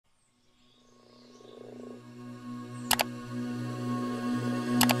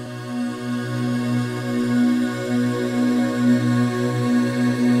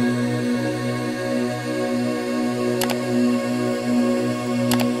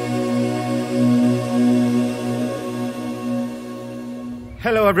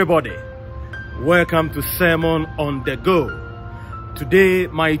Hello everybody, welcome to Sermon on the Go. Today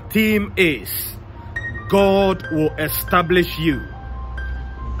my theme is God will establish you.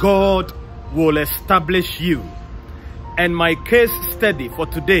 God will establish you. And my case study for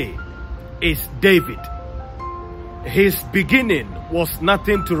today is David. His beginning was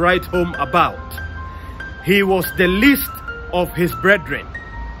nothing to write home about. He was the least of his brethren.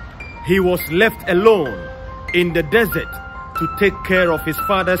 He was left alone in the desert to take care of his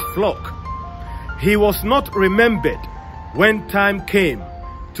father's flock. He was not remembered when time came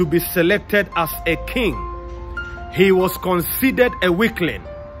to be selected as a king. He was considered a weakling,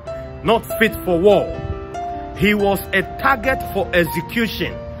 not fit for war. He was a target for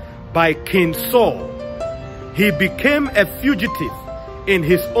execution by King Saul. He became a fugitive in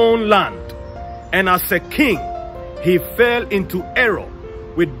his own land, and as a king, he fell into error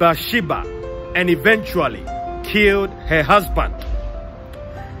with Bathsheba and eventually killed her husband.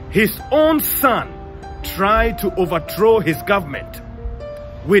 His own son tried to overthrow his government.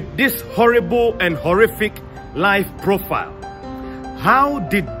 With this horrible and horrific life profile, how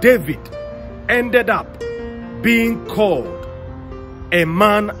did David ended up being called a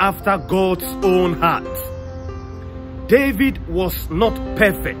man after God's own heart? David was not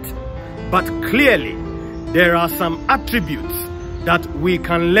perfect, but clearly there are some attributes that we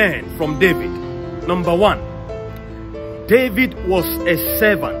can learn from David. Number one, David was a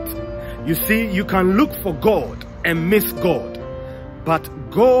servant. You see, you can look for God and miss God, but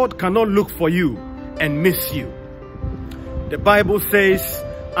God cannot look for you and miss you. The Bible says,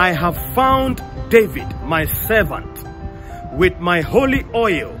 I have found David, my servant. With my holy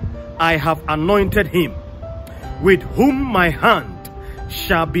oil I have anointed him, with whom my hand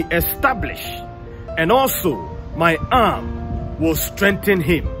shall be established, and also my arm will strengthen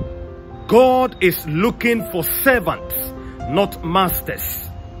him. God is looking for servants, not masters.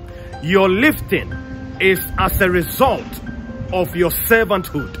 Your lifting is as a result of your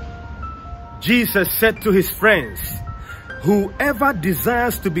servanthood. Jesus said to his friends, whoever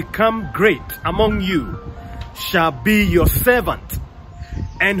desires to become great among you shall be your servant,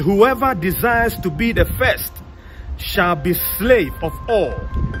 and whoever desires to be the first shall be slave of all.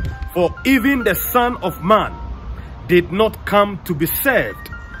 For even the Son of Man did not come to be served,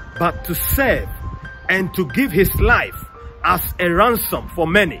 but to serve and to give his life as a ransom for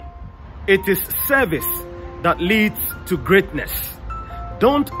many. It is service that leads to greatness.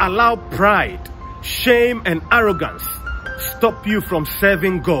 Don't allow pride, shame, and arrogance stop you from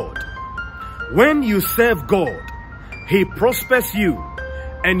serving God. When you serve God, he prospers you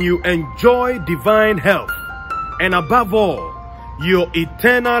and you enjoy divine health. And above all, your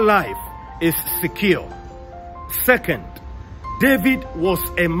eternal life is secure. Second, David was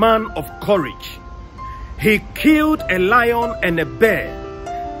a man of courage. He killed a lion and a bear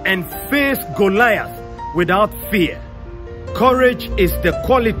and faced Goliath without fear. Courage is the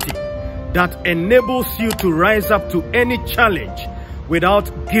quality that enables you to rise up to any challenge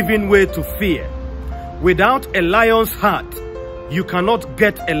without giving way to fear. Without a lion's heart, you cannot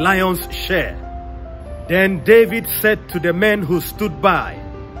get a lion's share. Then David said to the men who stood by,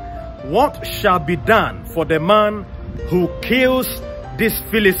 what shall be done for the man who kills this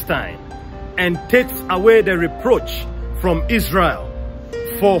Philistine and takes away the reproach from Israel?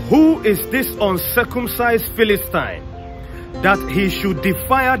 For who is this uncircumcised Philistine that he should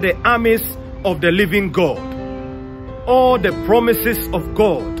defy the armies of the living God? All the promises of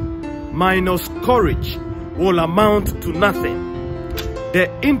God minus courage will amount to nothing.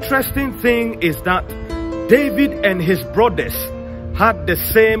 The interesting thing is that David and his brothers had the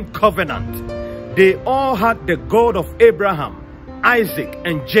same covenant. They all had the God of Abraham, Isaac,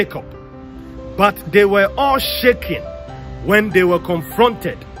 and Jacob. But they were all shaken when they were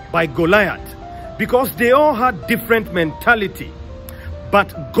confronted by Goliath, because they all had different mentality.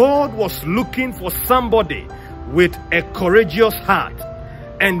 But God was looking for somebody with a courageous heart.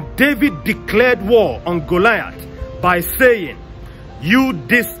 And David declared war on Goliath by saying, you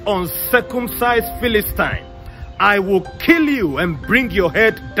this uncircumcised Philistine, I will kill you and bring your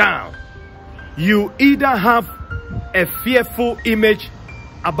head down. You either have a fearful image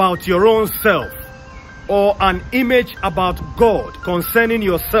about your own self, or an image about God concerning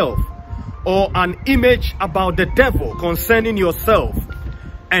yourself, or an image about the devil concerning yourself,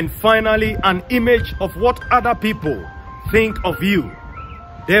 and finally an image of what other people think of you.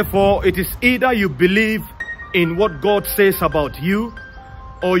 Therefore, it is either you believe in what God says about you,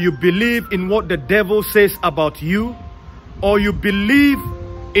 or you believe in what the devil says about you, or you believe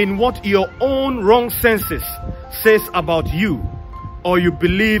in what your own wrong senses says about you, or you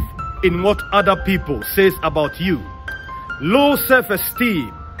believe in what other people says about you. Low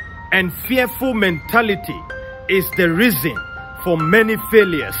self-esteem and fearful mentality is the reason for many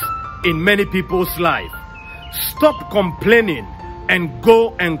failures in many people's life. Stop complaining and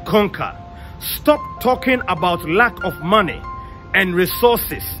go and conquer. Stop talking about lack of money and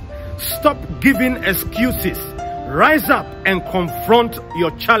resources. Stop giving excuses. Rise up and confront your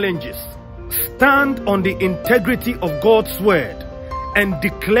challenges. Stand on the integrity of God's word and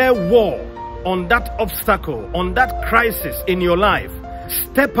declare war on that obstacle, on that crisis in your life.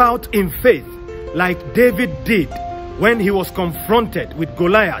 Step out in faith like David did when he was confronted with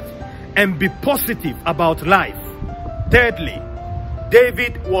Goliath, and be positive about life. Thirdly,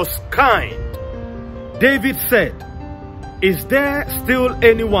 David was kind. David said, "Is there still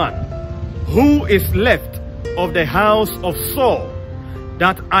anyone who is left of the house of Saul,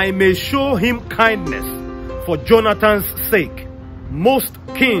 that I may show him kindness for Jonathan's sake?" Most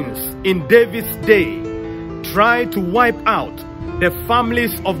kings in David's day tried to wipe out the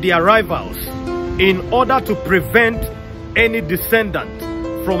families of their rivals in order to prevent any descendant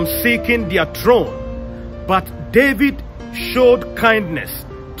from seeking their throne. But David showed kindness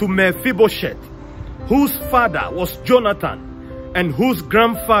to Mephibosheth, whose father was Jonathan and whose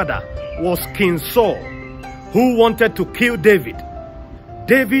grandfather was King Saul, who wanted to kill David.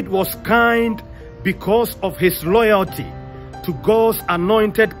 David was kind because of his loyalty to God's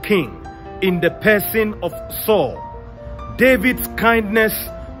anointed king in the person of Saul. David's kindness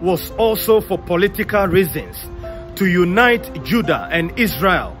was also for political reasons, to unite Judah and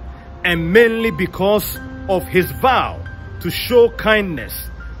Israel, and mainly because of his vow to show kindness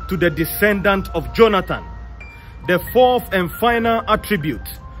to the descendant of Jonathan. The fourth and final attribute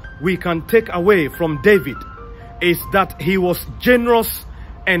we can take away from David is that he was generous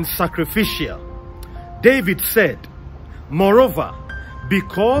and sacrificial. David said, "Moreover,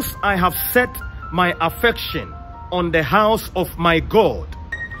 because I have set my affection on the house of my God,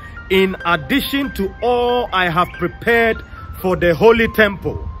 in addition to all I have prepared for the holy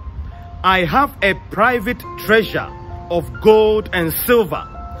temple, I have a private treasure of gold and silver,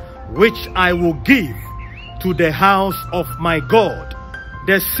 which I will give to the house of my God."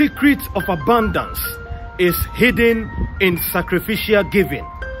 The secret of abundance is hidden in sacrificial giving,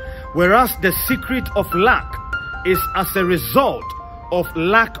 whereas the secret of lack is as a result of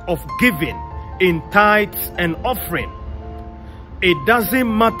lack of giving in tithes and offering. It doesn't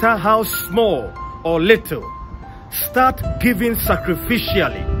matter how small or little. Start giving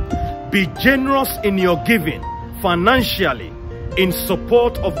sacrificially. Be generous in your giving financially in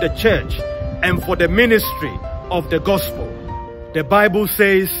support of the church and for the ministry of the gospel. The Bible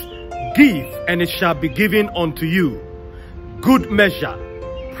says, "Give and it shall be given unto you. Good measure,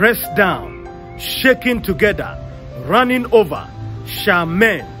 pressed down, shaken together, running over, shall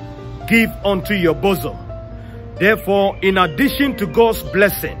men give unto your bosom." Therefore, in addition to God's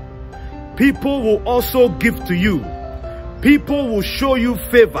blessing, people will also give to you. People will show you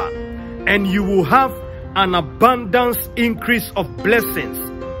favor, and you will have an abundance increase of blessings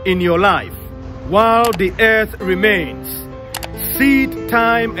in your life. While the earth remains, seed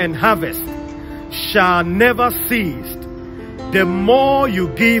time and harvest shall never cease. The more you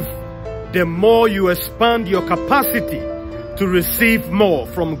give, the more you expand your capacity to receive more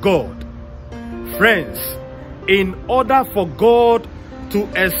from God. Friends, in order for God to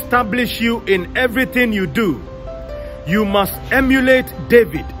establish you in everything you do, you must emulate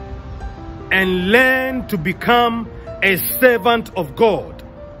David and learn to become a servant of God.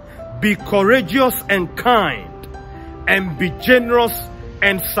 Be courageous and kind, and be generous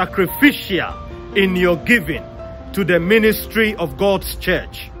and sacrificial in your giving to the ministry of God's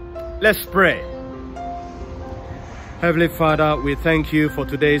church. Let's pray. Heavenly Father, we thank you for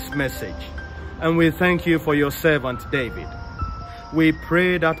today's message, and we thank you for your servant David. We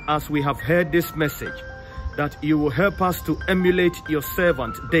pray that as we have heard this message, that you will help us to emulate your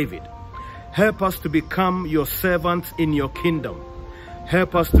servant David. Help us to become your servants in your kingdom.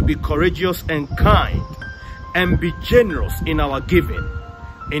 Help us to be courageous and kind, and be generous in our giving.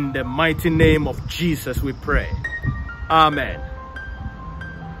 In the mighty name of Jesus we pray. Amen.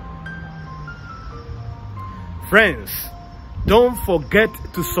 Friends, don't forget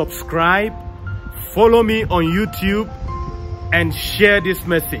to subscribe, follow me on YouTube, and share this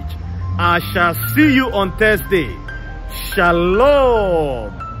message. I shall see you on Thursday.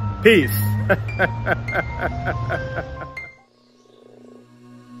 Shalom. Peace.